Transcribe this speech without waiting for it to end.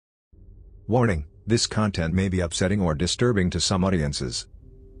Warning, this content may be upsetting or disturbing to some audiences.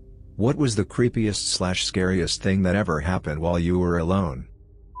 What was the creepiest/scariest thing that ever happened while you were alone?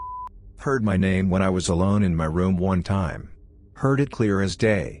 Heard my name when I was alone in my room one time. Heard it clear as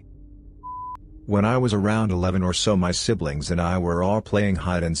day. When I was around 11 or so, my siblings and I were all playing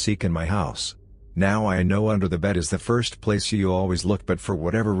hide and seek in my house. Now I know under the bed is the first place you always look, but for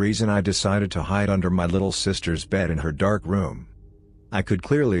whatever reason I decided to hide under my little sister's bed in her dark room. I could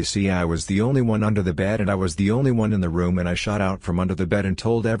clearly see I was the only one under the bed and I was the only one in the room, and I shot out from under the bed and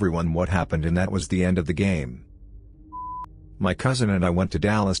told everyone what happened, and that was the end of the game. My cousin and I went to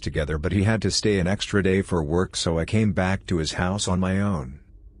Dallas together, but he had to stay an extra day for work, so I came back to his house on my own.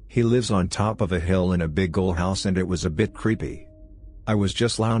 He lives on top of a hill in a big old house and it was a bit creepy. I was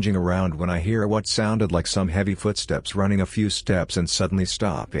just lounging around when I hear what sounded like some heavy footsteps running a few steps and suddenly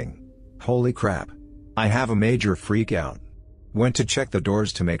stopping. Holy crap. I have a major freak out. Went to check the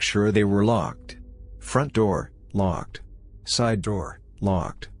doors to make sure they were locked. Front door, locked. Side door,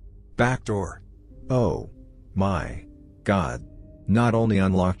 locked. Back door. Oh my God. Not only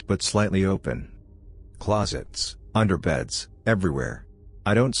unlocked but slightly open. Closets, under beds, everywhere.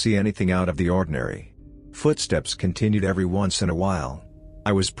 I don't see anything out of the ordinary. Footsteps continued every once in a while.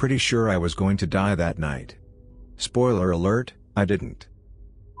 I was pretty sure I was going to die that night. Spoiler alert, I didn't.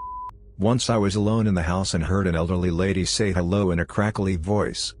 Once I was alone in the house and heard an elderly lady say hello in a crackly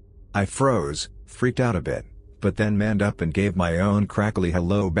voice. I froze, freaked out a bit, but then manned up and gave my own crackly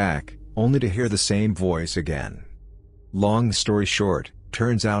hello back, only to hear the same voice again. Long story short,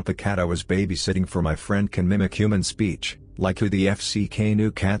 turns out the cat I was babysitting for my friend can mimic human speech, like who the FCK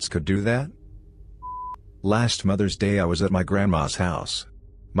knew cats could do that? Last Mother's Day I was at my grandma's house.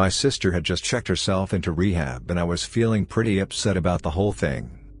 My sister had just checked herself into rehab and I was feeling pretty upset about the whole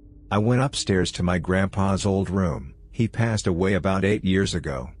thing. I went upstairs to my grandpa's old room. He passed away about 8 years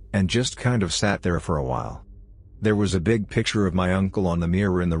ago, and just kind of sat there for a while. There was a big picture of my uncle on the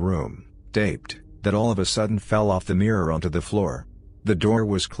mirror in the room, taped, that all of a sudden fell off the mirror onto the floor. The door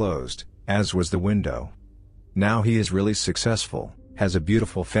was closed, as was the window. Now he is really successful, has a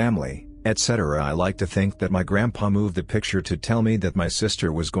beautiful family, etc. I like to think that my grandpa moved the picture to tell me that my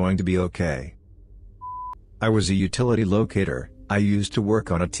sister was going to be okay. I was a utility locator. I used to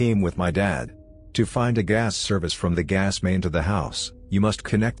work on a team with my dad. To find a gas service from the gas main to the house, you must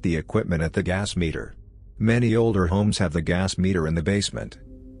connect the equipment at the gas meter. Many older homes have the gas meter in the basement.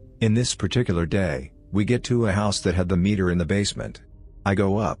 In this particular day, we get to a house that had the meter in the basement. I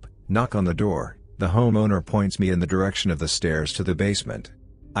go up, knock on the door, the homeowner points me in the direction of the stairs to the basement.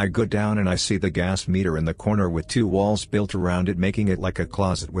 I go down and I see the gas meter in the corner with 2 walls built around it, making it like a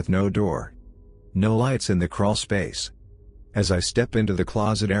closet with no door. No lights in the crawl space. As I step into the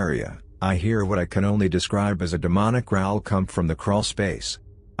closet area, I hear what I can only describe as a demonic growl come from the crawl space.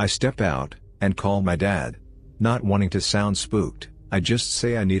 I step out, and call my dad. Not wanting to sound spooked, I just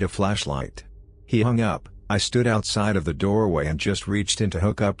say I need a flashlight. He hung up. I stood outside of the doorway and just reached in to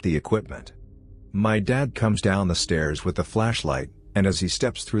hook up the equipment. My dad comes down the stairs with the flashlight, and as he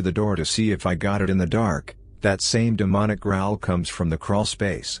steps through the door to see if I got it in the dark, that same demonic growl comes from the crawl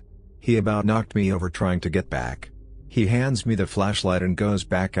space. He about knocked me over trying to get back. He hands me the flashlight and goes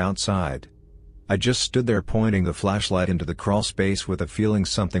back outside. I just stood there pointing the flashlight into the crawl space with a feeling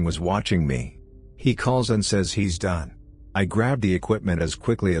something was watching me. He calls and says he's done. I grabbed the equipment as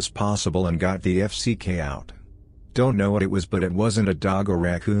quickly as possible and got the FCK out. Don't know what it was, but it wasn't a dog or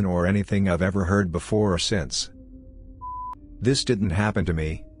raccoon or anything I've ever heard before or since. This didn't happen to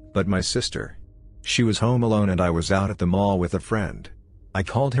me, but my sister. She was home alone and I was out at the mall with a friend. I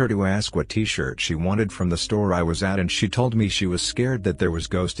called her to ask what t-shirt she wanted from the store I was at, and she told me she was scared that there was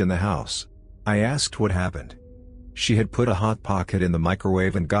ghost in the house. I asked what happened. She had put a hot pocket in the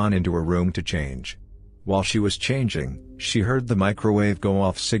microwave and gone into her room to change. While she was changing, she heard the microwave go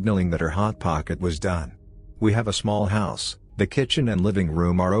off, signaling that her hot pocket was done. We have a small house. The kitchen and living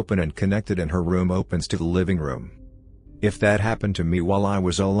room are open and connected, and her room opens to the living room. If that happened to me while I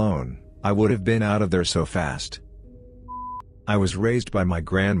was alone, I would have been out of there so fast. I was raised by my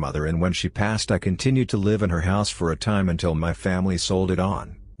grandmother, and when she passed I continued to live in her house for a time until my family sold it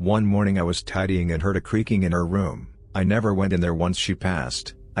on. One morning I was tidying and heard a creaking in her room. I never went in there once she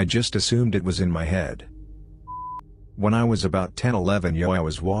passed. I just assumed it was in my head. When I was about 10-11, I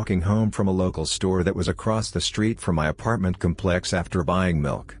was walking home from a local store that was across the street from my apartment complex after buying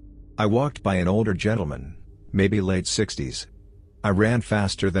milk. I walked by an older gentleman, maybe late 60s. I ran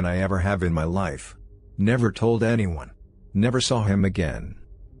faster than I ever have in my life. Never told anyone. Never saw him again.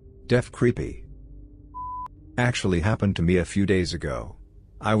 Def creepy. Actually happened to me a few days ago.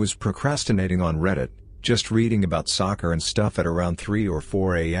 I was procrastinating on Reddit, just reading about soccer and stuff at around 3 or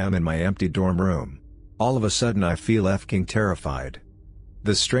 4 a.m. in my empty dorm room. All of a sudden I feel effing terrified.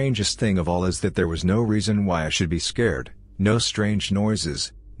 The strangest thing of all is that there was no reason why I should be scared, no strange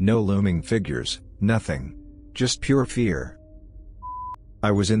noises, no looming figures, nothing. Just pure fear.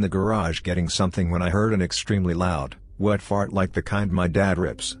 I was in the garage getting something when I heard an extremely loud, wet fart like the kind my dad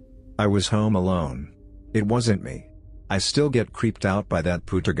rips. I was home alone. It wasn't me. I still get creeped out by that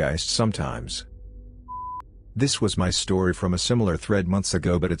poltergeist sometimes. This was my story from a similar thread months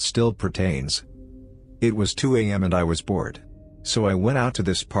ago, but it still pertains. It was 2 a.m. and I was bored. So I went out to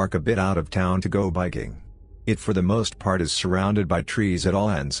this park a bit out of town to go biking. It for the most part is surrounded by trees at all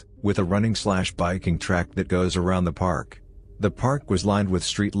ends, with a running/biking track that goes around the park. The park was lined with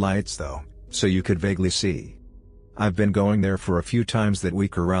street lights though, so you could vaguely see. I've been going there for a few times that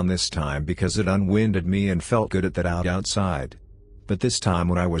week around this time because it unwinded me and felt good at that outside. But this time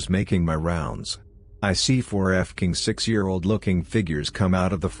when I was making my rounds, I see 4 effing 6-year-old looking figures come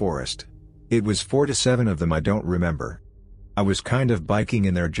out of the forest. It was 4 to 7 of them, I don't remember. I was kind of biking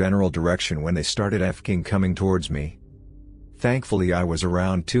in their general direction when they started effing coming towards me. Thankfully I was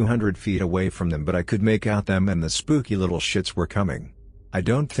around 200 feet away from them, but I could make out them and the spooky little shits were coming. I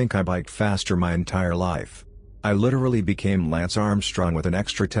don't think I biked faster my entire life. I literally became Lance Armstrong with an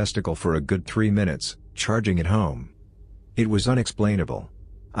extra testicle for a good 3 minutes, charging it home. It was unexplainable.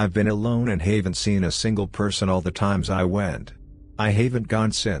 I've been alone and haven't seen a single person all the times I went. I haven't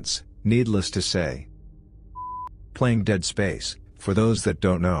gone since, needless to say. Playing Dead Space, for those that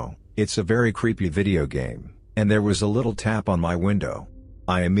don't know, it's a very creepy video game, and there was a little tap on my window.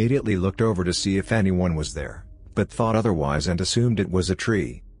 I immediately looked over to see if anyone was there, but thought otherwise and assumed it was a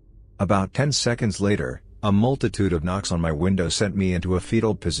tree. About 10 seconds later, a multitude of knocks on my window sent me into a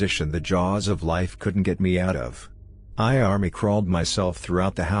fetal position the jaws of life couldn't get me out of. I army crawled myself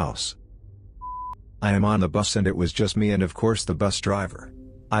throughout the house. I am on the bus and it was just me and of course the bus driver.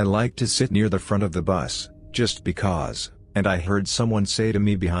 I like to sit near the front of the bus, just because, and I heard someone say to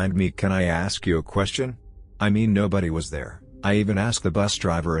me behind me, "Can I ask you a question?" I mean, nobody was there. I even asked the bus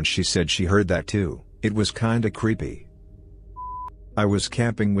driver and she said she heard that too. It was kinda creepy. I was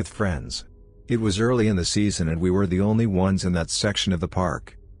camping with friends. It was early in the season and we were the only ones in that section of the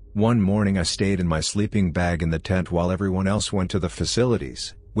park. One morning I stayed in my sleeping bag in the tent while everyone else went to the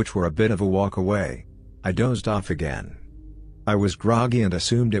facilities, which were a bit of a walk away. I dozed off again. I was groggy and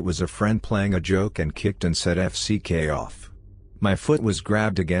assumed it was a friend playing a joke and kicked and set FCK off. My foot was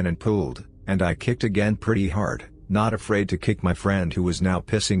grabbed again and pulled, and I kicked again pretty hard, not afraid to kick my friend who was now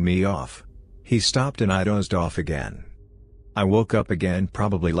pissing me off. He stopped and I dozed off again. I woke up again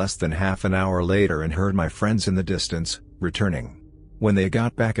probably less than half an hour later and heard my friends in the distance, returning. When they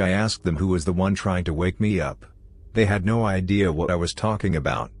got back I asked them who was the one trying to wake me up. They had no idea what I was talking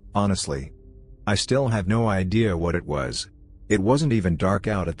about, honestly. I still have no idea what it was. It wasn't even dark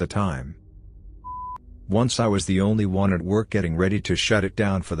out at the time. Once I was the only one at work getting ready to shut it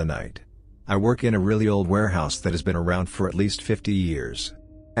down for the night. I work in a really old warehouse that has been around for at least 50 years.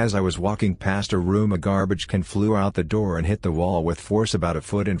 As I was walking past a room, a garbage can flew out the door and hit the wall with force about a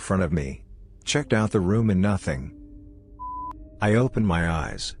foot in front of me. Checked out the room and nothing. I opened my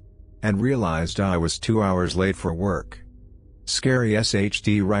eyes and realized I was 2 hours late for work. Scary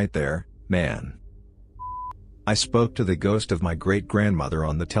SHD right there, man. I spoke to the ghost of my great-grandmother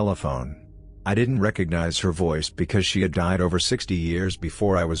on the telephone. I didn't recognize her voice because she had died over 60 years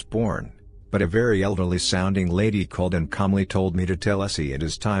before I was born, but a very elderly-sounding lady called and calmly told me to tell Essie it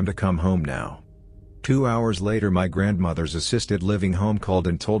is time to come home now. 2 hours later my grandmother's assisted living home called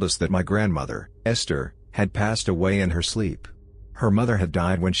and told us that my grandmother, Esther, had passed away in her sleep. Her mother had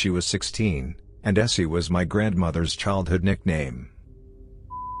died when she was 16, and Essie was my grandmother's childhood nickname.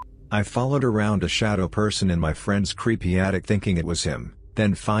 I followed around a shadow person in my friend's creepy attic thinking it was him,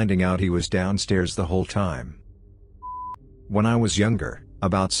 then finding out he was downstairs the whole time. When I was younger,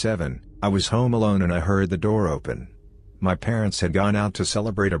 about 7, I was home alone and I heard the door open. My parents had gone out to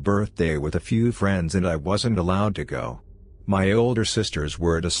celebrate a birthday with a few friends and I wasn't allowed to go. My older sisters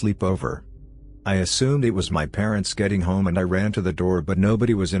were at a sleepover. I assumed it was my parents getting home and I ran to the door, but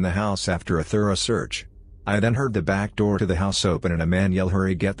nobody was in the house after a thorough search. I then heard the back door to the house open and a man yell,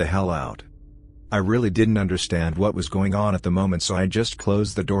 "Hurry, get the hell out." I really didn't understand what was going on at the moment, so I just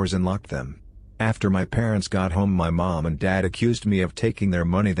closed the doors and locked them. After my parents got home, my mom and dad accused me of taking their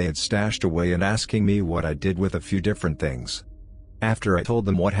money they had stashed away and asking me what I did with a few different things. After I told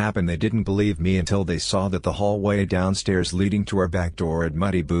them what happened, they didn't believe me until they saw that the hallway downstairs leading to our back door had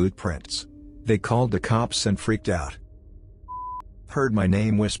muddy boot prints. They called the cops and freaked out. Heard my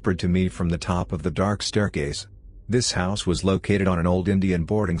name whispered to me from the top of the dark staircase. This house was located on an old Indian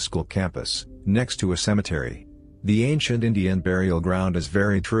boarding school campus, Next to a cemetery. The ancient Indian burial ground is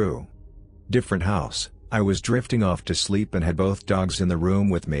very true. Different house. I was drifting off to sleep and had both dogs in the room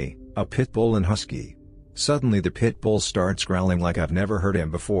with me, a pit bull and husky. Suddenly the pit bull starts growling like I've never heard him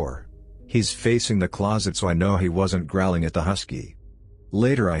before. He's facing the closet, so I know he wasn't growling at the husky.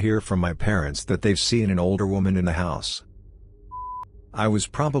 Later I hear from my parents that they've seen an older woman in the house. I was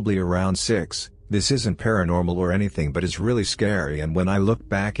probably around 6, this isn't paranormal or anything but it's really scary, and when I look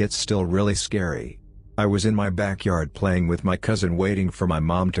back it's still really scary. I was in my backyard playing with my cousin waiting for my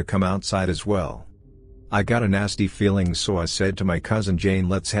mom to come outside as well. I got a nasty feeling, so I said to my cousin Jane,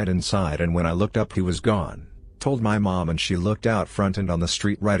 let's head inside, and when I looked up he was gone. Told my mom and she looked out front and on the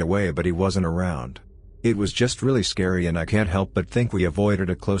street right away, but he wasn't around. It was just really scary and I can't help but think we avoided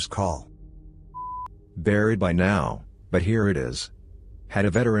a close call. Buried by now, but here it is. Had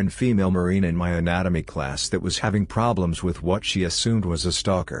a veteran female Marine in my anatomy class that was having problems with what she assumed was a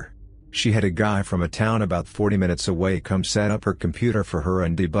stalker. She had a guy from a town about 40 minutes away come set up her computer for her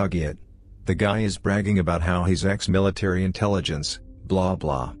and debug it. The guy is bragging about how he's ex-military intelligence, blah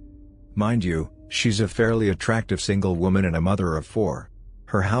blah. Mind you, she's a fairly attractive single woman and a mother of 4.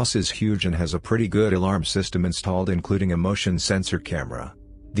 Her house is huge and has a pretty good alarm system installed, including a motion sensor camera.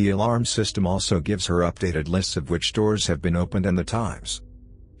 The alarm system also gives her updated lists of which doors have been opened and the times.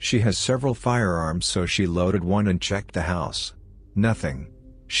 She has several firearms, so she loaded one and checked the house. Nothing.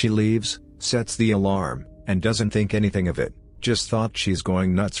 She leaves, sets the alarm, and doesn't think anything of it, just thought she's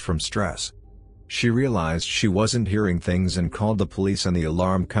going nuts from stress. She realized she wasn't hearing things and called the police and the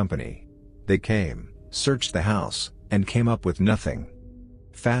alarm company. They came, searched the house, and came up with nothing.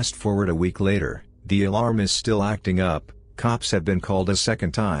 Fast forward a week later, the alarm is still acting up, cops have been called a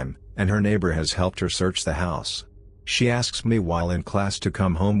second time, and her neighbor has helped her search the house. She asks me while in class to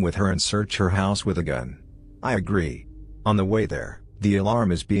come home with her and search her house with a gun. I agree. On the way there, the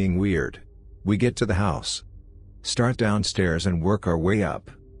alarm is being weird. We get to the house. Start downstairs and work our way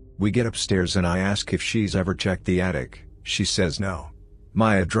up. We get upstairs and I ask if she's ever checked the attic. She says no.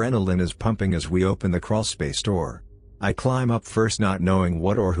 My adrenaline is pumping as we open the crawlspace door. I climb up first, not knowing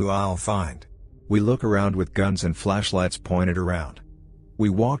what or who I'll find. We look around with guns and flashlights pointed around. We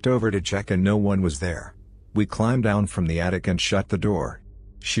walked over to check and no one was there. We climb down from the attic and shut the door.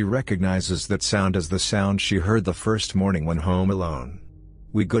 She recognizes that sound as the sound she heard the first morning when home alone.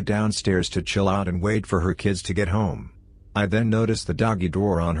 We go downstairs to chill out and wait for her kids to get home. I then notice the doggy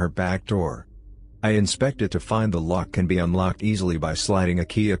door on her back door. I inspect it to find the lock can be unlocked easily by sliding a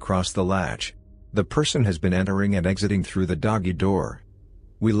key across the latch. The person has been entering and exiting through the doggy door.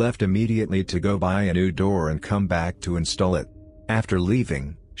 We left immediately to go buy a new door and come back to install it. After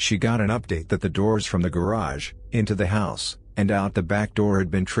leaving, she got an update that the doors from the garage, into the house, and out the back door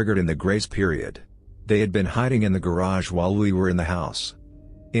had been triggered in the grace period. They had been hiding in the garage while we were in the house.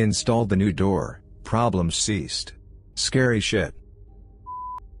 Installed the new door, problems ceased. Scary shit.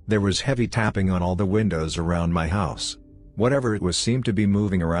 There was heavy tapping on all the windows around my house. Whatever it was seemed to be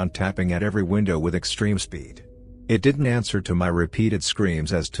moving around, tapping at every window with extreme speed. It didn't answer to my repeated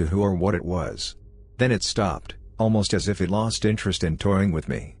screams as to who or what it was. Then it stopped, almost as if it lost interest in toying with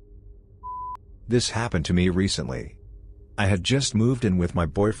me. This happened to me recently. I had just moved in with my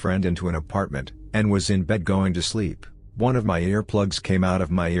boyfriend into an apartment, and was in bed going to sleep. One of my earplugs came out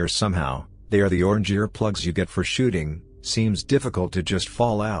of my ear somehow. They are the orange earplugs you get for shooting, seems difficult to just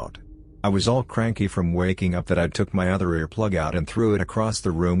fall out. I was all cranky from waking up that I took my other earplug out and threw it across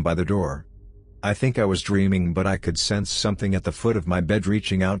the room by the door. I think I was dreaming, but I could sense something at the foot of my bed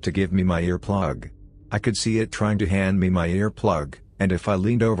reaching out to give me my earplug. I could see it trying to hand me my earplug, and if I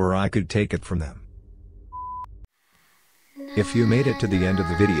leaned over I could take it from them. If you made it to the end of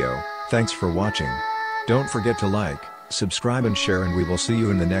the video, thanks for watching. Don't forget to like, subscribe and share, and we will see you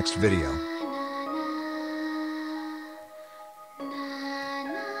in the next video.